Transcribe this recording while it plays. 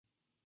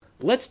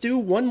Let's do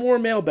one more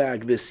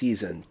mailbag this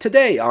season,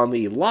 today on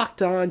the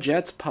Locked On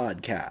Jets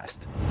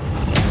podcast.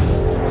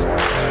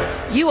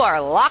 You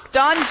are Locked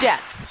On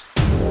Jets,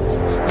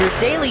 your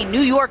daily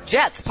New York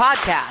Jets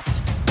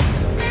podcast.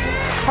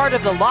 Part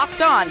of the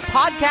Locked On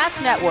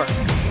Podcast Network,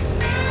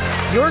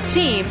 your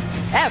team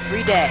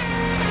every day.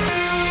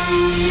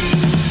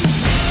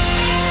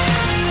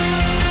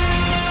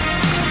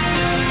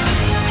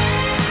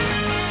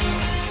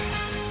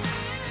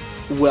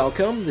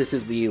 Welcome. This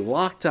is the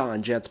Locked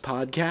On Jets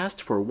podcast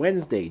for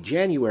Wednesday,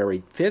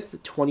 January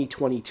 5th,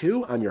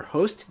 2022. I'm your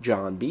host,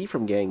 John B.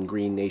 from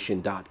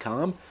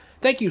GangGreenNation.com.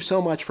 Thank you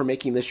so much for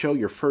making this show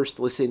your first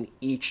listen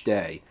each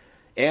day.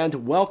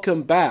 And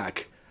welcome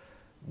back.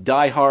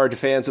 Die-hard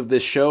fans of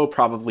this show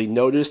probably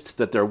noticed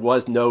that there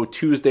was no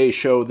Tuesday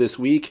show this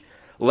week.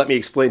 Let me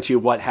explain to you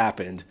what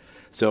happened.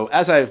 So,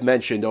 as I've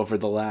mentioned over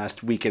the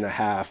last week and a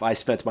half, I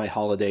spent my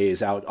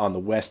holidays out on the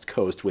West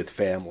Coast with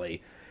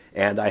family.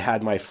 And I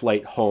had my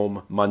flight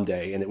home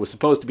Monday, and it was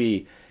supposed to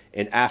be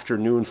an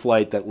afternoon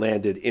flight that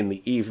landed in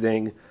the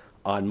evening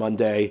on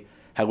Monday.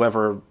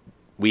 However,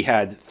 we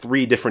had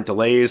 3 different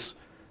delays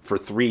for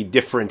 3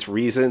 different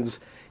reasons,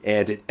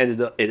 and it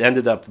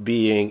ended up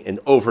being an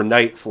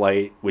overnight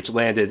flight, which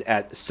landed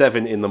at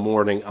 7 in the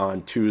morning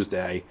on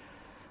Tuesday.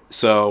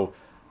 So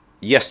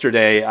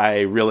yesterday, I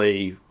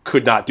really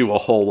could not do a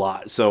whole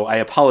lot. So I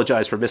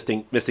apologize for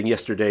missing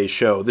yesterday's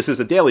show. This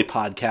is a daily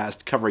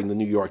podcast covering the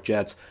New York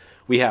Jets.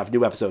 We have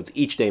new episodes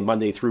each day,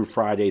 Monday through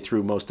Friday,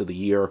 through most of the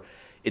year.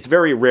 It's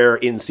very rare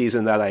in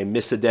season that I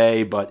miss a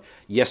day, but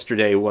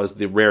yesterday was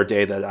the rare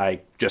day that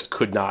I just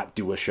could not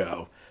do a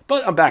show.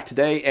 But I'm back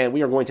today, and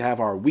we are going to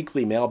have our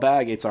weekly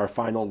mailbag. It's our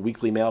final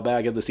weekly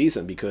mailbag of the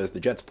season because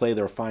the Jets play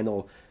their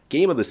final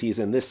game of the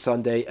season this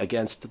Sunday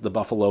against the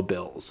Buffalo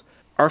Bills.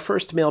 Our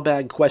first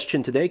mailbag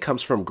question today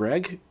comes from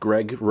Greg.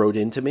 Greg wrote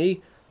in to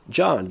me,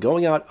 John,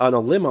 going out on a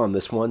limb on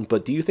this one,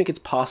 but do you think it's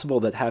possible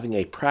that having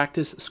a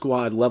practice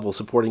squad level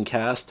supporting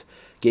cast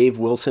gave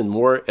Wilson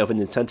more of an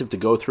incentive to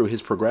go through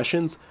his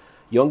progressions?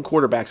 Young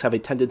quarterbacks have a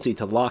tendency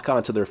to lock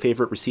onto their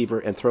favorite receiver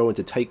and throw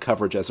into tight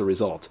coverage as a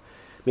result.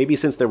 Maybe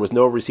since there was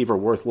no receiver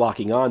worth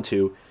locking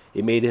onto,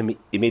 it made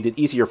it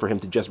easier for him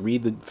to just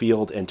read the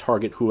field and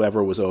target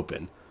whoever was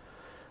open.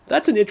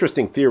 That's an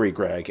interesting theory,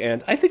 Greg,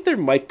 and I think there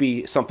might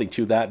be something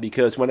to that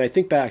because when I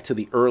think back to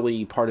the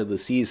early part of the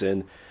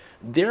season,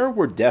 there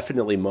were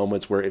definitely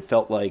moments where it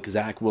felt like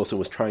Zach Wilson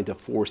was trying to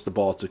force the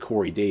ball to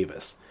Corey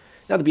Davis.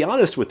 Now, to be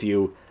honest with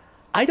you,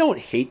 I don't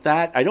hate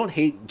that. I don't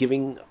hate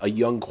giving a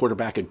young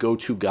quarterback a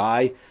go-to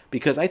guy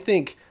because I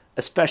think,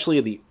 especially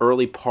in the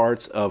early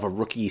parts of a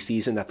rookie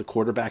season at the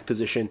quarterback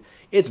position,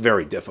 it's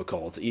very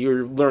difficult.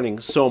 You're learning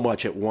so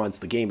much at once.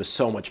 The game is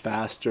so much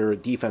faster.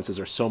 Defenses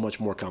are so much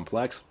more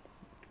complex.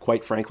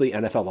 Quite frankly,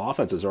 NFL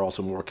offenses are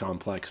also more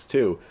complex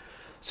too.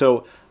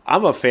 So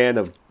I'm a fan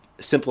of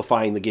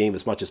simplifying the game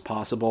as much as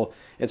possible,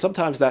 and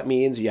sometimes that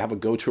means you have a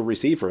go-to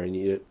receiver,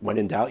 and when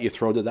in doubt, you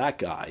throw to that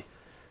guy.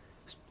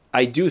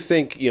 I do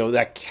think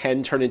that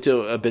can turn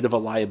into a bit of a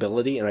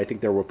liability, and I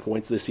think there were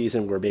points this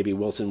season where maybe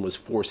Wilson was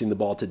forcing the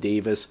ball to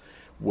Davis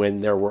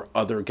when there were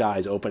other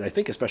guys open. I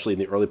think especially in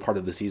the early part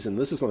of the season,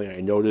 this is something I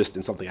noticed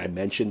and something I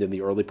mentioned in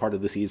the early part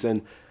of the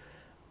season.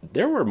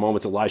 There were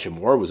moments Elijah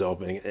Moore was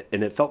open,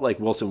 and it felt like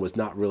Wilson was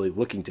not really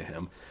looking to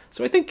him.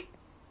 So I think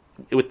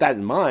with that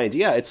in mind,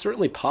 yeah, it's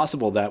certainly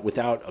possible that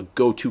without a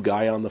go-to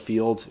guy on the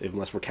field,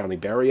 unless we're counting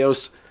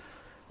Berrios,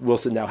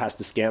 Wilson now has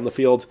to scan the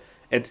field.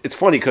 And it's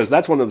funny because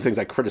that's one of the things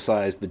I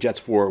criticized the Jets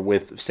for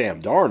with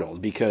Sam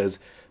Darnold, because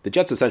the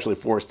Jets essentially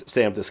forced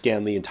Sam to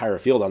scan the entire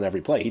field on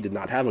every play. He did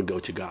not have a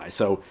go-to guy,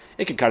 so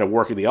it could kind of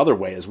work the other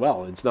way as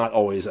well. It's not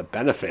always a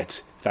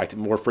benefit. In fact,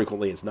 more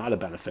frequently, it's not a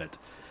benefit.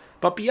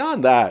 But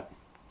beyond that,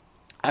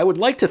 I would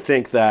like to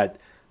think that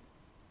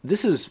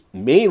this is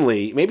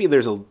mainly, maybe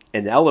there's an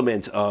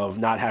element of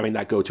not having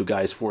that go-to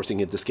guy is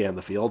forcing him to scan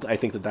the field. I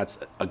think that that's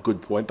a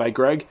good point by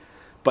Greg.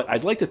 But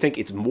I'd like to think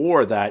it's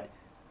more that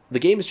the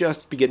game is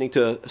just beginning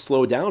to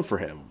slow down for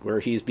him,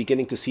 where he's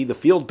beginning to see the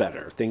field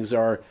better. Things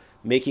are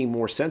making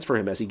more sense for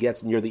him as he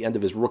gets near the end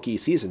of his rookie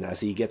season,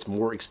 as he gets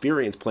more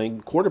experience playing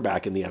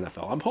quarterback in the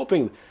NFL. I'm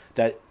hoping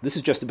that this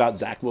is just about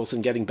Zach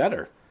Wilson getting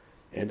better.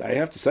 And I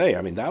have to say,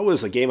 that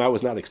was a game I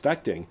was not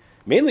expecting.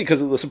 Mainly because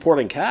of the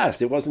supporting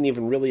cast. It wasn't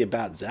even really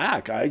about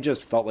Zach. I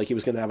just felt like he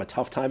was going to have a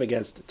tough time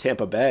against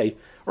Tampa Bay,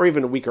 or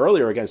even a week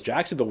earlier against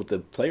Jacksonville with the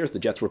players the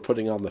Jets were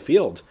putting on the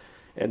field.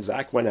 And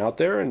Zach went out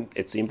there, and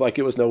it seemed like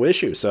it was no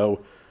issue.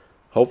 So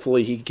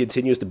hopefully he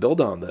continues to build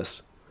on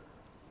this.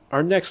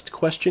 Our next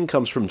question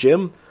comes from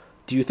Jim.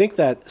 Do you think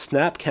that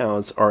snap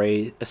counts are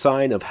a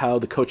sign of how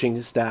the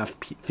coaching staff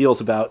feels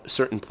about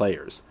certain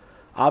players?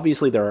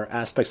 Obviously, there are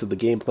aspects of the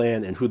game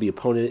plan and who the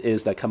opponent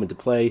is that come into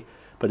play,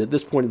 but at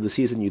this point of the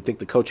season, you'd think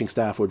the coaching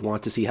staff would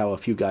want to see how a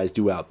few guys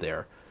do out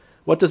there.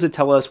 What does it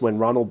tell us when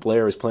Ronald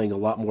Blair is playing a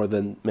lot more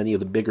than many of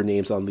the bigger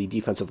names on the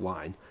defensive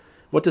line?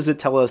 What does it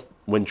tell us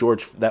when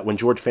George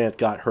Fant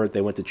got hurt,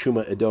 they went to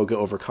Chuma Edoga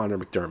over Connor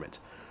McDermott?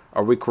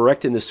 Are we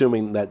correct in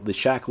assuming that the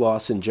Shaq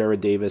Lawson, Jared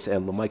Davis,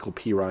 and LaMichael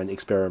Pirine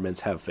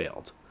experiments have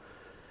failed?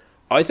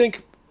 I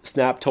think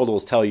snap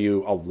totals tell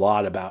you a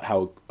lot about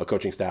how a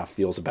coaching staff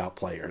feels about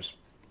players.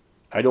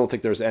 I don't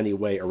think there's any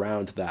way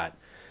around that.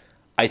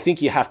 I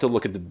think you have to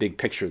look at the big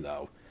picture,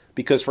 though,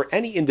 because for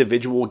any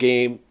individual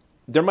game,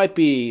 there might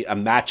be a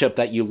matchup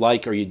that you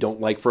like or you don't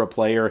like for a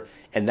player,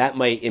 and that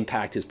might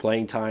impact his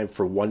playing time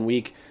for 1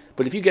 week.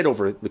 But if you get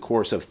over the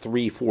course of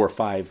 3, 4,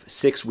 5,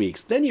 6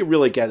 weeks, then you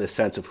really get a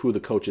sense of who the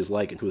coaches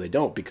like and who they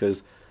don't,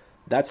 because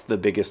that's the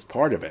biggest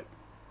part of it.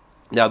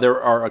 Now,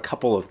 there are a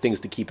couple of things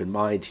to keep in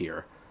mind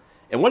here.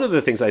 And one of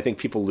the things I think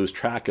people lose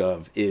track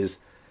of is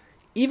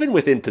even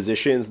within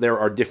positions, there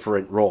are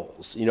different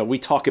roles. We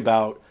talk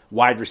about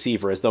wide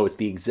receiver as though it's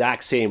the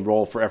exact same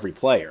role for every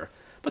player.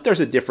 But there's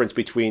a difference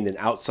between an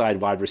outside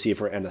wide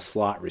receiver and a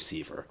slot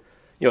receiver.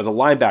 The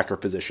linebacker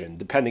position,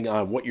 depending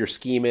on what your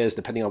scheme is,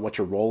 depending on what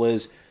your role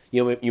is,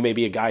 you may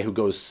be a guy who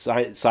goes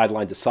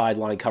sideline to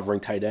sideline covering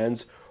tight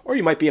ends, or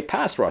you might be a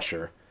pass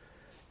rusher.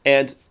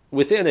 And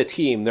within a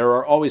team, there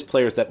are always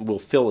players that will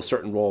fill a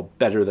certain role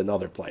better than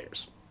other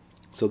players.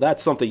 So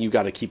that's something you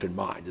got to keep in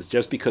mind, is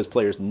just because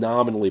players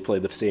nominally play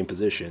the same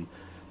position,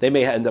 they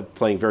may end up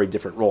playing very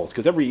different roles.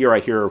 Because every year I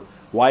hear,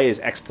 why is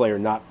X player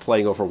not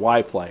playing over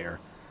Y player?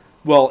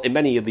 Well, in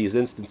many of these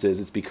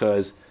instances, it's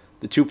because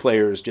the two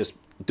players just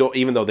don't,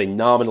 even though they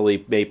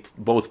nominally may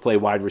both play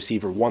wide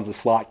receiver, one's a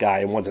slot guy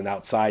and one's an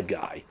outside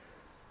guy,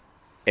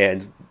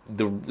 and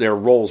their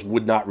roles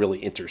would not really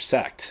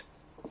intersect.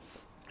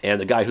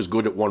 And the guy who's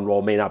good at one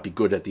role may not be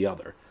good at the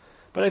other.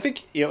 But I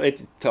think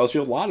it tells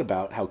you a lot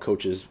about how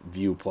coaches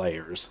view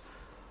players.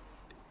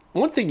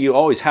 One thing you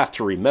always have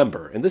to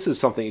remember, and this is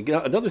something,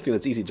 another thing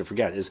that's easy to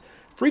forget, is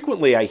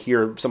frequently I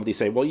hear somebody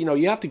say, well,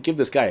 you have to give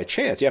this guy a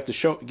chance. You have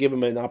to give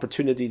him an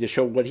opportunity to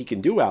show what he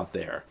can do out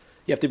there.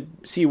 You have to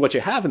see what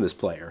you have in this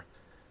player.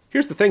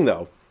 Here's the thing,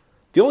 though.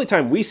 The only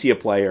time we see a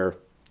player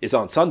is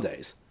on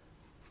Sundays.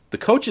 The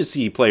coaches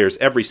see players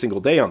every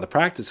single day on the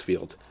practice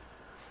field.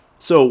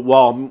 So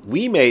while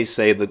we may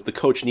say that the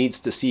coach needs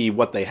to see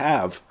what they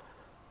have,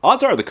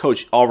 odds are the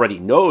coach already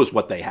knows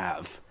what they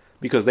have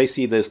because they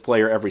see this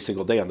player every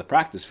single day on the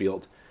practice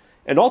field.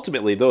 And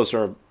ultimately, those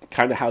are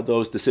kind of how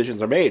those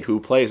decisions are made,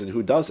 who plays and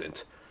who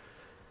doesn't.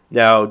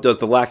 Now, does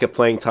the lack of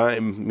playing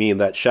time mean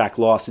that Shaq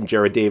Lawson,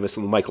 Jared Davis,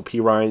 and Michael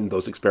Pirine,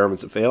 those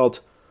experiments have failed?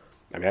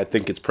 I mean, I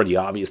think it's pretty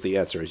obvious the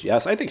answer is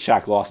yes. I think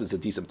Shaq Lawson's a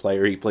decent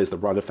player. He plays the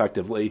run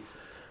effectively.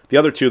 The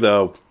other two,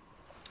 though,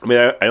 I mean,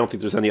 I don't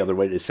think there's any other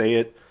way to say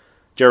it.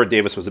 Jared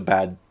Davis was a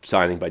bad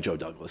signing by Joe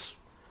Douglas.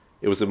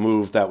 It was a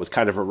move that was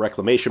kind of a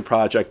reclamation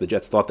project. The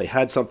Jets thought they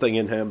had something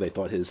in him. They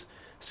thought his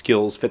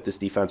skills fit this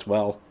defense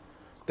well.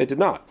 They did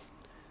not.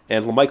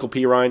 And LaMichael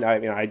Pirine,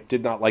 I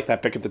did not like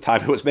that pick at the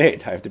time it was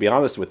made. I have to be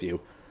honest with you.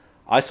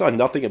 I saw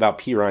nothing about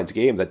Pirine's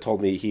game that told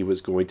me he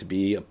was going to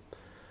be an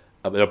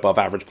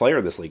above-average player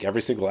in this league.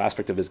 Every single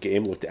aspect of his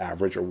game looked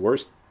average or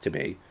worse to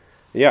me.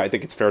 Yeah, I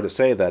think it's fair to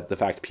say that the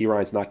fact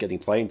Pirine's not getting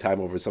playing time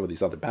over some of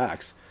these other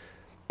backs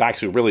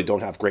who really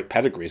don't have great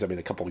pedigrees. I mean,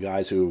 a couple of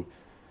guys who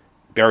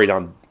buried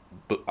on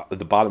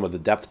the bottom of the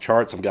depth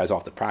chart, some guys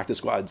off the practice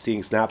squad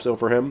seeing snaps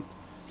over him.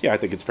 Yeah, I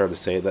think it's fair to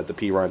say that the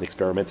Pirine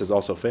experiment has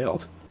also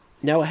failed.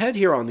 Now ahead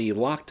here on the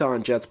Locked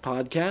On Jets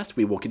podcast,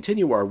 we will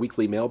continue our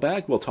weekly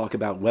mailbag. We'll talk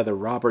about whether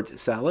Robert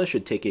Saleh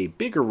should take a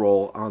bigger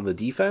role on the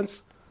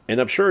defense. And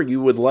I'm sure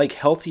you would like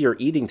healthier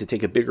eating to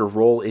take a bigger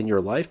role in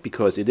your life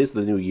because it is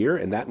the new year,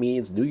 and that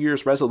means New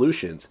Year's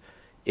resolutions.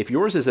 If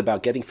yours is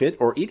about getting fit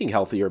or eating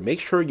healthier,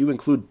 make sure you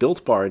include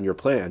Built Bar in your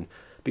plan,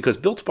 because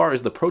Built Bar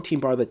is the protein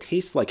bar that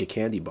tastes like a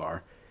candy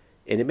bar.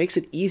 And it makes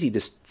it easy to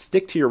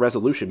stick to your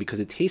resolution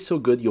because it tastes so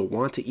good you'll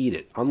want to eat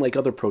it, unlike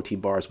other protein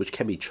bars which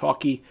can be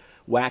chalky,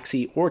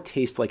 waxy, or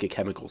taste like a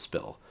chemical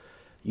spill.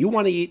 You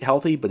want to eat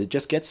healthy, but it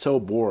just gets so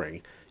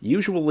boring.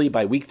 Usually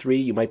by week 3,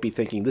 you might be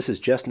thinking, this is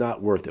just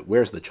not worth it.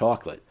 Where's the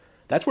chocolate?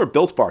 That's where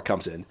Built Bar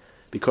comes in,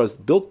 because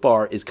Built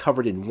Bar is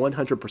covered in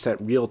 100%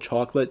 real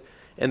chocolate,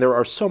 and there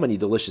are so many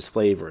delicious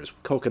flavors: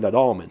 coconut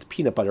almond,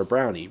 peanut butter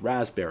brownie,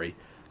 raspberry,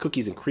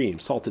 cookies and cream,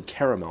 salted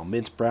caramel,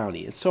 mint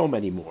brownie, and so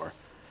many more.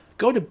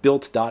 Go to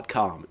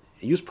Built.com.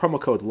 Use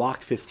promo code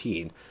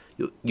LOCKED15.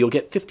 You'll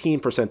get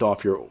 15%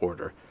 off your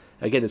order.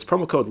 Again, it's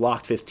promo code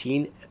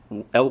LOCKED15,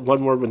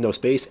 one word with no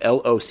space,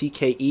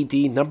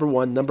 LOCKED, number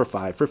 1, number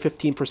 5, for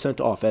 15%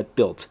 off at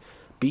Built,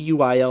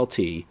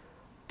 BUILT.com.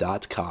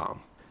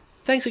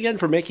 Thanks again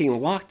for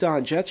making Locked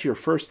On Jets your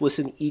first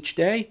listen each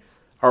day.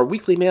 Our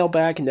weekly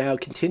mailbag now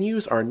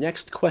continues. Our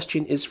next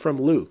question is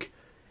from Luke.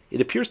 It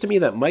appears to me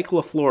that Mike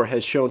LaFleur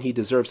has shown he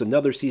deserves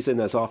another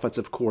season as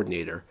offensive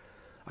coordinator.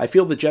 I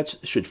feel the Jets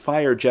should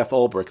fire Jeff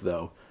Ulbrich,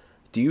 though.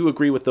 Do you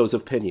agree with those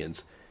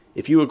opinions?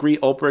 If you agree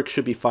Ulbrich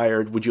should be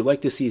fired, would you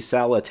like to see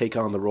Saleh take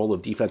on the role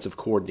of defensive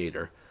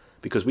coordinator?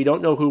 Because we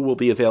don't know who will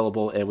be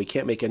available and we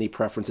can't make any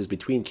preferences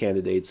between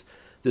candidates,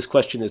 this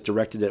question is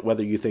directed at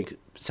whether you think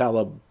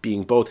Saleh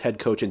being both head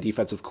coach and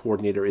defensive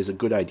coordinator is a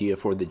good idea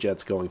for the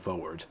Jets going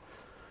forward.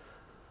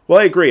 Well,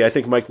 I agree. I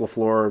think Mike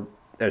LaFleur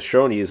has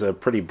shown he is a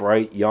pretty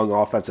bright, young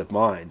offensive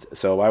mind,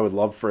 so I would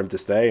love for him to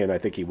stay, and I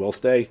think he will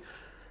stay.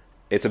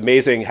 It's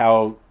amazing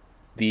how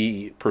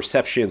the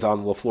perceptions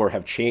on LaFleur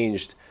have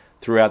changed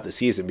throughout the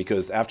season,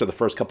 because after the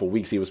first couple of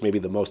weeks, he was maybe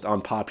the most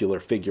unpopular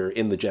figure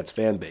in the Jets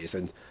fan base.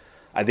 And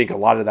I think a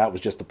lot of that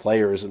was just the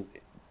players, and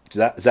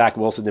Zach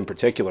Wilson in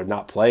particular,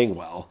 not playing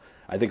well.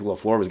 I think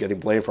LaFleur was getting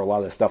blamed for a lot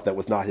of the stuff that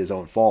was not his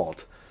own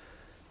fault.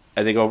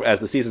 I think as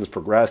the season's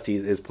progressed,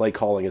 his play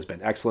calling has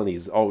been excellent.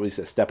 He's always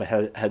a step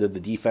ahead of the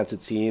defense,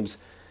 it seems.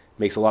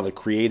 Makes a lot of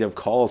creative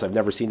calls. I've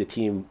never seen a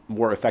team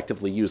more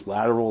effectively use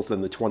laterals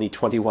than the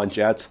 2021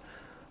 Jets.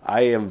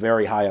 I am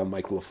very high on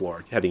Mike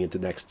LaFleur heading into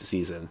next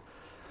season.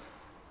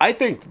 I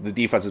think the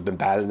defense has been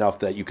bad enough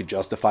that you could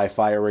justify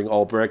firing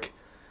Ulbrich.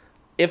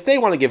 If they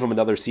want to give him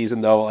another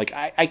season, though,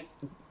 I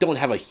don't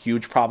have a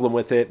huge problem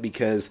with it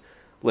because,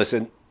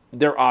 listen,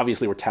 there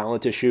obviously were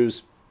talent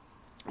issues.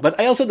 But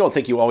I also don't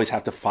think you always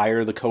have to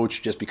fire the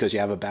coach just because you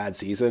have a bad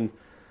season.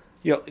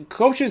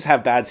 Coaches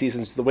have bad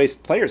seasons the way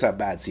players have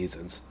bad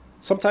seasons.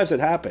 Sometimes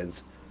it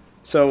happens.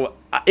 So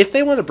if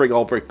they want to bring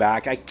Ulbrich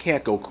back, I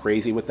can't go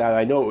crazy with that.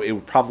 I know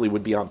it probably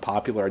would be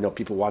unpopular. I know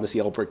people want to see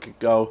Ulbrich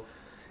go.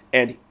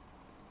 And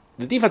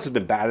the defense has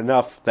been bad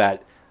enough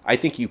that I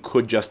think you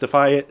could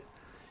justify it.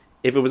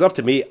 If it was up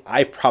to me,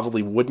 I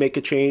probably would make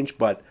a change,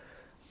 but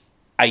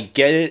I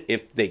get it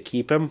if they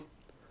keep him.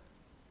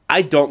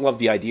 I don't love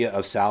the idea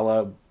of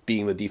Saleh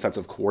being the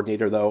defensive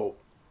coordinator, though.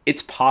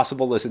 It's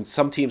possible. Listen,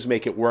 some teams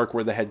make it work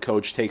where the head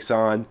coach takes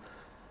on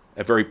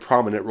a very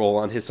prominent role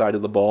on his side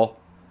of the ball.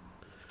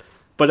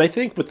 But I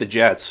think with the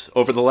Jets,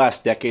 over the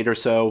last decade or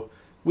so,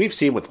 we've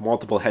seen with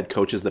multiple head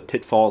coaches the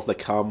pitfalls that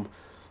come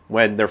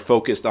when they're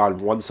focused on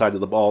one side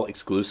of the ball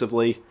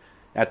exclusively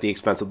at the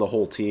expense of the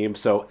whole team.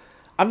 So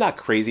I'm not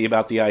crazy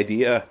about the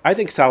idea. I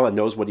think Saleh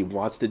knows what he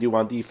wants to do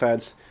on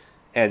defense,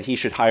 and he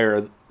should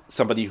hire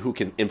somebody who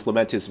can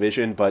implement his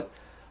vision. But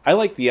I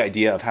like the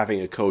idea of having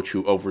a coach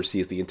who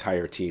oversees the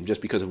entire team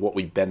just because of what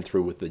we've been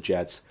through with the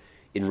Jets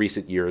in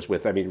recent years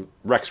with,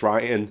 Rex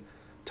Ryan,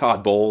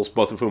 Todd Bowles,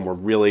 both of whom were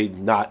really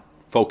not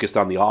focused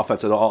on the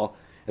offense at all.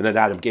 And then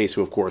Adam Gase,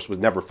 who, of course, was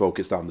never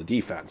focused on the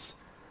defense,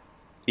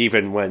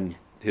 even when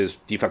his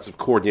defensive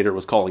coordinator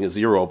was calling a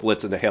zero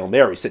blitz in a Hail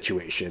Mary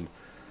situation.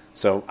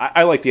 So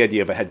I like the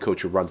idea of a head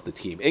coach who runs the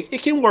team.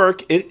 It can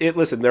work.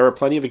 Listen, there are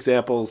plenty of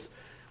examples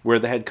where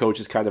the head coach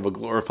is kind of a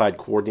glorified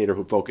coordinator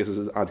who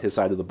focuses on his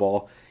side of the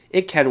ball.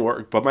 It can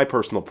work, but my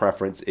personal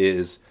preference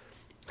is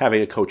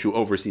having a coach who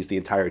oversees the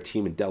entire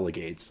team and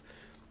delegates.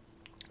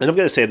 And I'm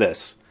going to say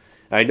this.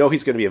 I know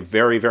he's going to be a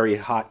very, very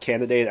hot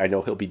candidate. I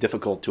know he'll be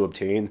difficult to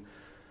obtain.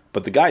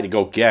 But the guy to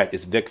go get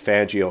is Vic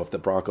Fangio if the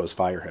Broncos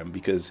fire him,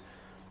 because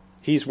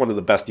he's one of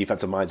the best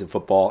defensive minds in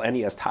football, and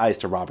he has ties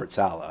to Robert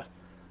Saleh.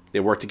 They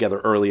worked together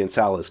early in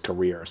Saleh's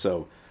career.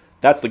 So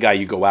that's the guy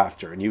you go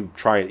after, and you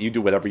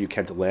do whatever you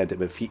can to land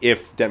him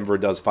if Denver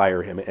does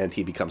fire him and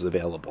he becomes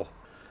available.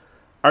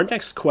 Our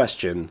next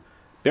question,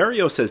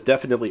 Barrios has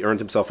definitely earned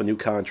himself a new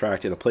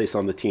contract and a place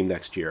on the team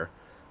next year.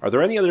 Are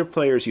there any other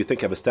players you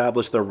think have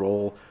established their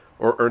role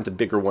or earned a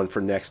bigger one for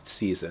next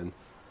season?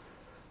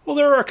 Well,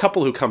 there are a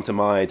couple who come to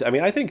mind.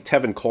 I think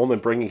Tevin Coleman,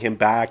 bringing him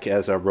back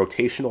as a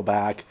rotational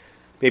back,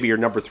 maybe your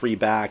number 3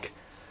 back,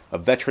 a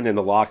veteran in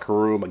the locker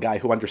room, a guy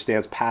who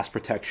understands pass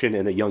protection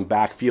in a young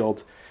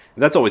backfield.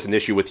 And that's always an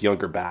issue with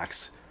younger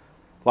backs.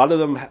 A lot of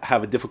them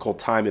have a difficult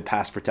time in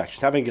pass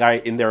protection. Having a guy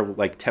in there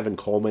like Tevin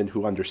Coleman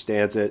who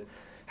understands it,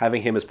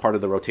 having him as part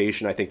of the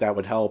rotation, I think that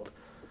would help.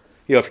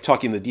 If you're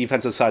talking the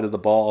defensive side of the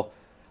ball,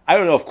 I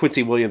don't know if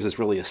Quincy Williams is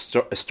really a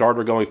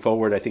starter going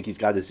forward. I think he's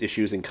got his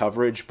issues in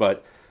coverage,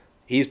 but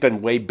he's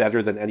been way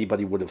better than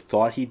anybody would have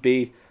thought he'd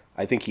be.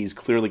 I think he's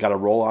clearly got a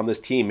role on this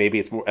team. Maybe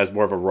it's more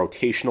of a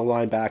rotational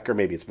linebacker.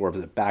 Maybe it's more of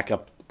a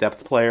backup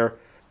depth player.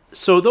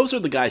 So those are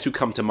the guys who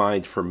come to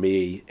mind for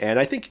me. And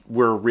I think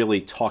we're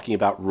really talking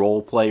about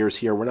role players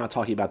here. We're not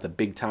talking about the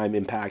big-time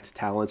impact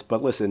talents.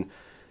 But listen,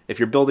 if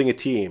you're building a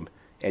team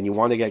and you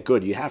want to get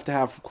good, you have to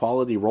have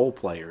quality role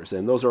players.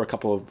 And those are a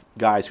couple of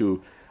guys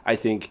who I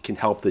think can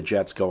help the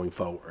Jets going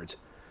forward.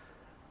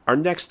 Our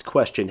next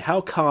question,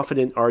 how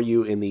confident are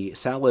you in the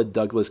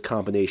Saleh-Douglas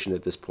combination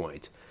at this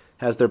point?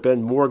 Has there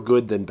been more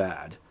good than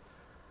bad?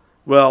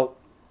 Well,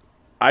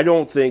 I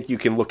don't think you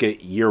can look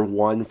at year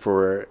one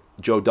for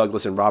Joe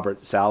Douglas and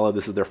Robert Saleh.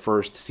 This is their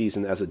first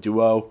season as a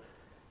duo,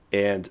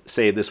 and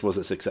say this was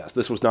a success.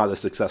 This was not a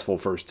successful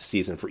first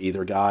season for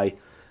either guy.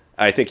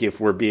 I think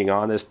if we're being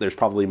honest, there's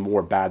probably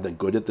more bad than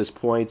good at this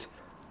point.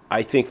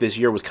 I think this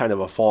year was kind of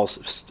a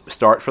false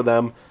start for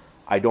them.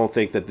 I don't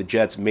think that the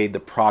Jets made the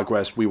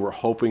progress we were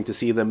hoping to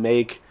see them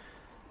make.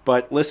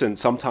 But listen,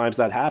 sometimes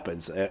that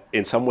happens.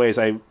 In some ways,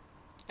 I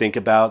think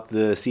about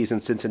the season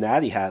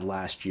Cincinnati had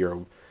last year.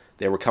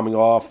 They were coming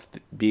off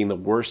being the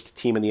worst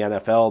team in the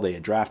NFL. They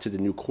had drafted a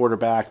new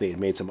quarterback. They had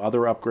made some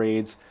other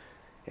upgrades.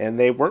 And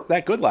they weren't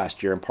that good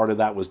last year. And part of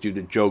that was due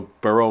to Joe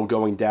Burrow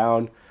going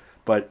down.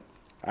 But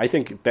I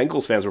think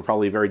Bengals fans were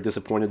probably very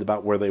disappointed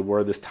about where they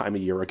were this time a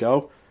year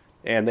ago.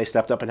 And they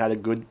stepped up and had a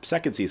good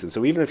second season.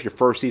 So even if your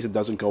first season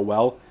doesn't go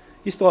well,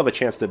 you still have a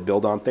chance to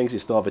build on things. You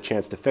still have a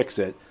chance to fix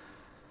it.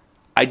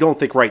 I don't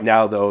think right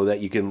now, though, that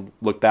you can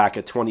look back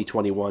at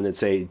 2021 and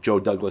say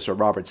Joe Douglas or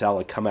Robert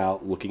Saleh come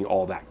out looking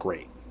all that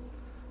great.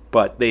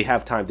 but they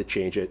have time to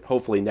change it.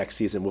 Hopefully next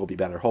season will be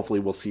better. Hopefully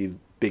we'll see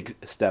big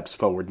steps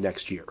forward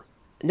next year.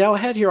 Now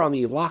ahead here on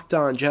the Locked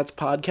On Jets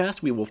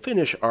podcast, we will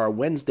finish our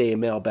Wednesday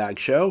mailbag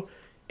show.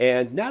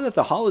 And now that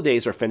the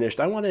holidays are finished,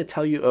 I want to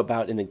tell you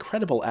about an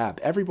incredible app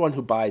everyone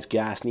who buys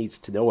gas needs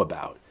to know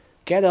about.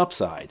 Get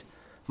Upside.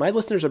 My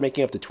listeners are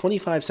making up to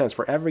 25 cents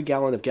for every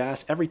gallon of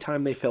gas every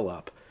time they fill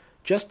up.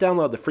 Just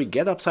download the free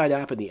Get Upside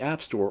app in the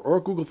App Store or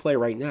Google Play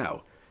right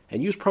now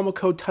and use promo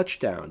code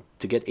TOUCHDOWN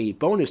to get a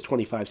bonus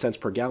 25 cents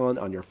per gallon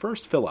on your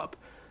first fill up.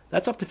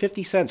 That's up to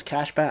 50 cents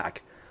cash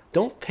back.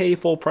 Don't pay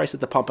full price at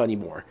the pump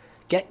anymore.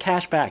 Get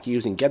cash back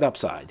using Get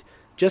Upside.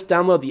 Just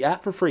download the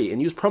app for free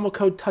and use promo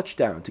code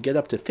TOUCHDOWN to get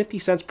up to 50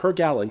 cents per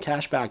gallon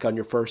cash back on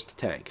your first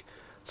tank.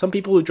 Some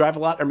people who drive a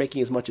lot are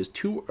making as much as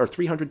 $200 or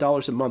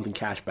 $300 a month in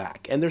cash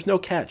back, and there's no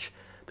catch.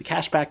 The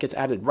cash back gets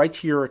added right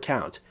to your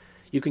account.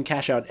 You can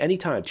cash out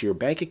anytime to your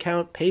bank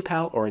account,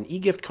 PayPal, or an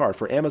e-gift card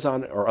for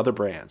Amazon or other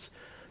brands.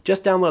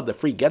 Just download the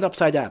free Get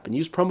Upside app and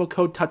use promo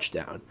code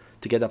TOUCHDOWN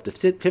to get up to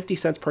 50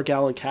 cents per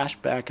gallon cash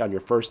back on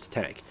your first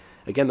tank.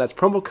 Again, that's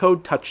promo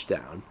code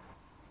TOUCHDOWN.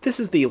 This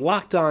is the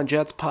Locked On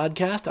Jets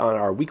podcast on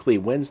our weekly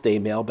Wednesday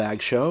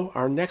mailbag show.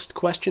 Our next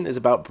question is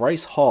about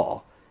Bryce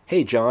Hall.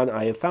 Hey John,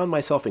 I have found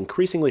myself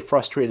increasingly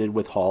frustrated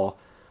with Hall.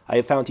 I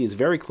have found he is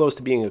very close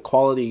to being a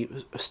quality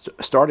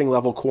starting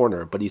level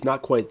corner, but he's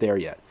not quite there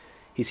yet.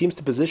 He seems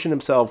to position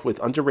himself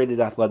with underrated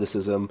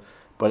athleticism,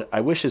 but I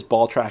wish his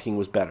ball tracking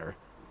was better.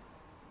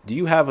 Do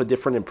you have a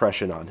different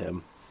impression on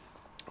him?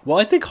 Well,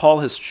 I think Hall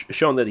has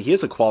shown that he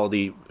is a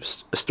quality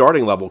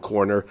starting level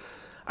corner.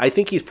 I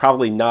think he's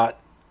probably not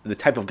the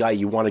type of guy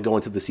you want to go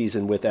into the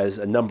season with as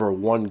a number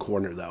one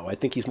corner, though. I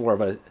think he's more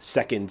of a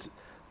second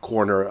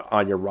corner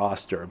on your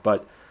roster,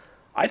 but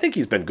I think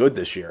he's been good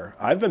this year.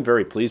 I've been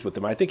very pleased with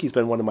him. I think he's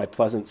been one of my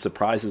pleasant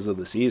surprises of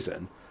the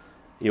season.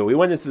 We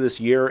went into this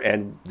year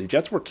and the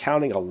Jets were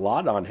counting a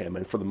lot on him,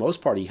 and for the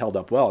most part, he held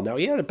up well. Now,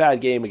 he had a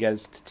bad game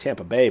against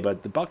Tampa Bay,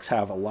 but the Bucs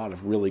have a lot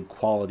of really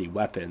quality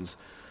weapons,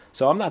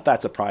 so I'm not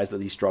that surprised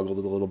that he struggled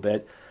a little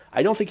bit.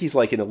 I don't think he's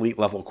like an elite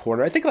level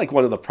corner. I think like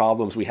one of the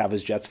problems we have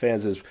as Jets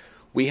fans is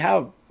we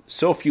have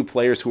so few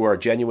players who are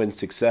genuine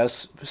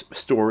success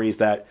stories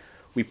that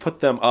we put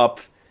them up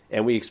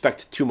and we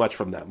expect too much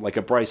from them. Like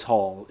a Bryce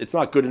Hall, it's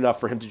not good enough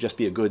for him to just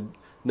be a good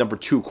number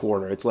two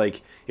corner. It's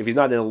like if he's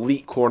not an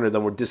elite corner,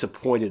 then we're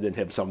disappointed in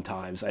him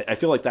sometimes. I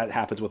feel like that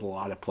happens with a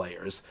lot of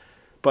players.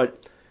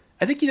 But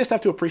I think you just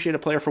have to appreciate a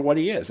player for what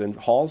he is. And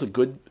Hall's a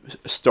good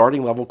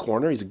starting level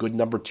corner. He's a good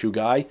number two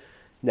guy.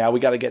 Now we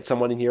got to get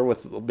someone in here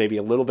with maybe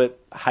a little bit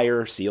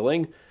higher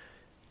ceiling.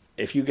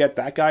 If you get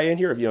that guy in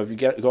here, if you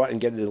go out and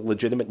get a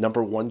legitimate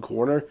number one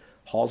corner,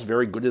 Hall's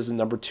very good as a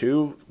number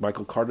two.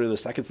 Michael Carter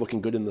II's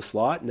looking good in the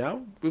slot.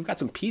 Now we've got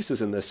some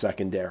pieces in this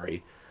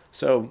secondary.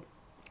 So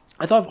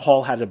I thought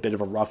Hall had a bit of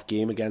a rough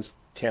game against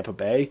Tampa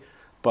Bay,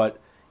 but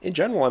in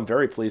general, I'm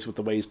very pleased with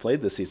the way he's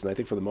played this season. I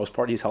think for the most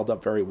part, he's held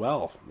up very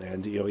well.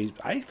 And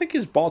I think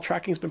his ball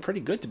tracking's been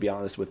pretty good, to be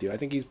honest with you. I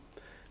think he's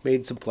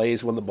made some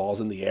plays when the ball's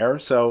in the air.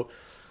 So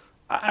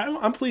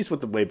I'm pleased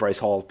with the way Bryce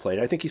Hall played.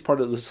 I think he's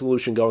part of the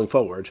solution going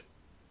forward.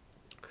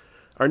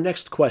 Our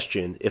next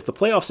question. If the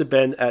playoffs had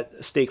been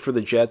at stake for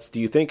the Jets, do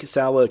you think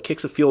Saleh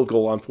kicks a field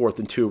goal on 4th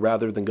and 2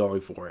 rather than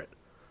going for it?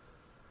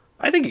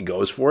 I think he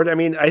goes for it. I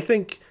mean, I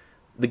think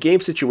the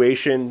game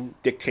situation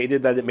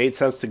dictated that it made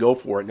sense to go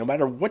for it, no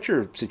matter what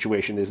your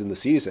situation is in the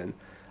season.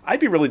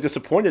 I'd be really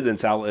disappointed in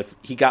Saleh if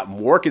he got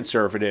more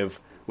conservative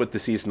with the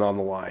season on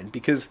the line,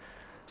 because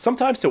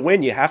sometimes to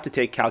win, you have to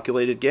take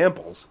calculated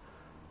gambles.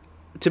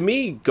 To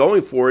me,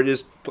 going for it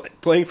is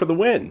playing for the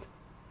win.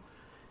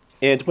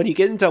 And when you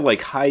get into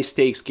like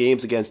high-stakes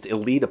games against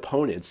elite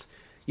opponents,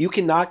 you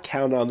cannot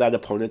count on that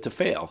opponent to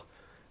fail.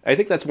 I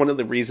think that's one of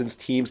the reasons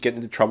teams get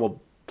into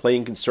trouble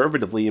playing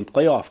conservatively in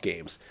playoff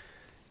games.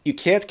 You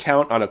can't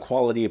count on a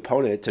quality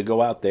opponent to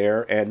go out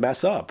there and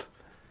mess up.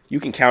 You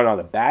can count on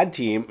a bad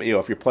team.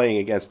 If you're playing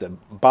against a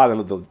bottom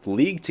of the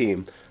league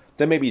team,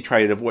 then maybe you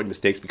try to avoid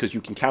mistakes because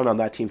you can count on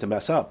that team to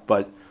mess up.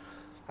 But,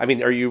 I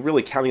mean, are you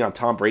really counting on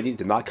Tom Brady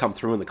to not come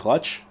through in the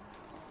clutch?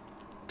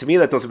 To me,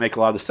 that doesn't make a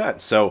lot of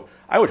sense. So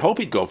I would hope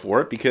he'd go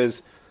for it,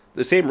 because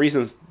the same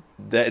reasons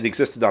that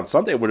existed on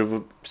Sunday would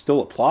have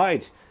still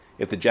applied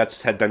if the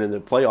Jets had been in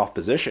the playoff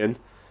position.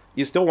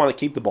 You still want to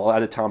keep the ball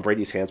out of Tom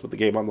Brady's hands with the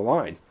game on the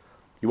line.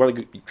 You want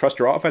to trust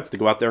your offense to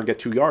go out there and get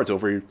 2 yards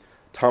over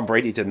Tom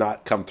Brady to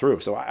not come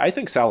through. So I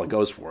think Saleh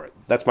goes for it.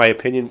 That's my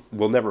opinion.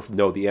 We'll never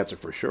know the answer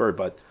for sure,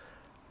 but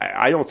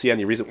I don't see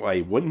any reason why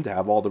he wouldn't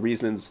have. All the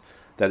reasons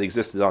that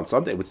existed on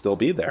Sunday would still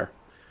be there.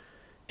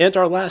 And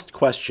our last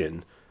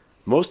question.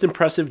 Most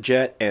impressive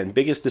Jet and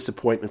biggest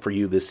disappointment for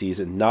you this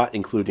season, not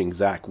including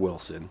Zach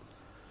Wilson.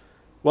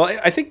 Well,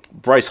 I think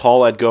Bryce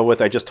Hall I'd go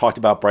with. I just talked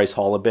about Bryce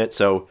Hall a bit,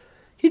 so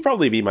he'd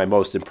probably be my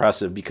most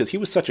impressive because he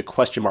was such a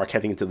question mark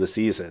heading into the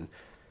season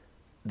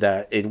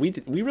and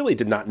we really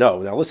did not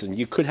know. Now listen,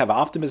 you could have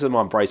optimism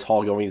on Bryce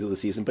Hall going into the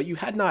season, but you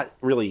had not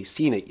really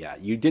seen it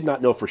yet. You did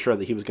not know for sure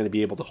that he was going to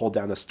be able to hold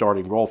down a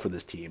starting role for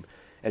this team,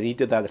 and he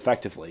did that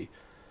effectively.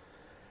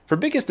 For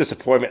biggest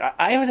disappointment,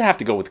 I would have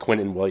to go with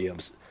Quinnen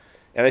Williams.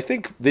 And I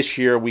think this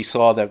year we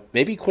saw that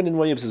maybe Quinnen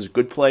Williams is a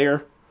good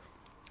player.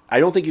 I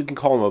don't think you can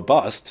call him a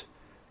bust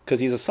because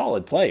he's a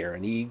solid player,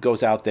 and he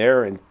goes out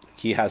there and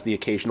he has the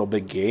occasional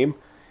big game.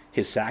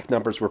 His sack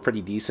numbers were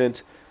pretty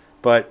decent.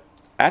 But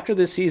after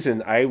this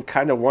season, I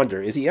kind of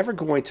wonder, is he ever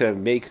going to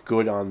make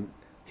good on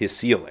his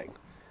ceiling?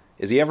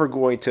 Is he ever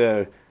going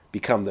to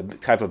become the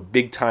type of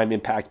big-time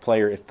impact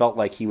player it felt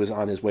like he was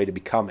on his way to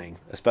becoming,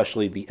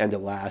 especially the end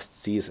of last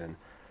season?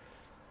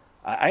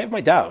 I have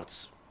my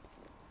doubts.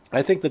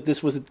 I think that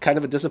this was kind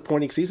of a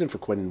disappointing season for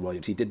Quinnen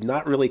Williams. He did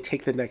not really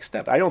take the next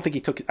step. I don't think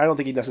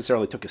he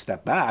necessarily took a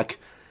step back,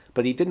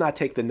 but he did not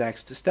take the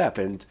next step.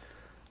 And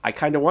I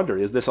kind of wonder,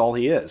 is this all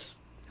he is?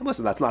 And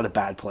listen, that's not a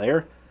bad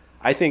player.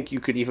 I think you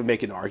could even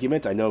make an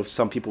argument. I know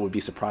some people would be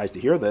surprised to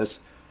hear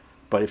this,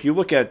 but if you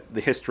look at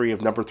the history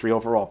of number 3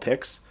 overall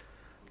picks,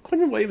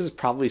 Quinnen Williams is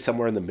probably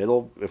somewhere in the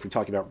middle. If we're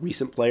talking about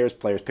recent players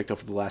picked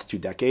over the last 2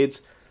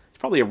 decades, it's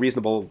probably a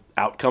reasonable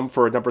outcome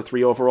for a number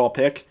 3 overall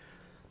pick.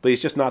 But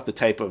he's just not the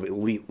type of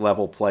elite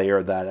level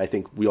player that I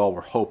think we all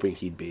were hoping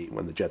he'd be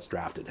when the Jets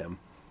drafted him.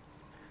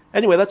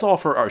 Anyway, that's all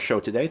for our show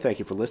today. Thank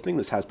you for listening.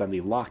 This has been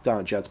the Locked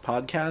On Jets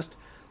podcast,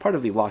 part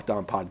of the Locked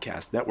On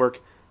Podcast Network.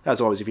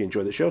 As always, if you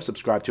enjoy the show,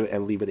 subscribe to it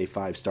and leave it a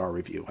 5-star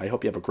review. I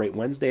hope you have a great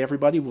Wednesday,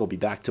 everybody. We'll be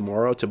back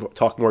tomorrow to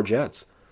talk more Jets.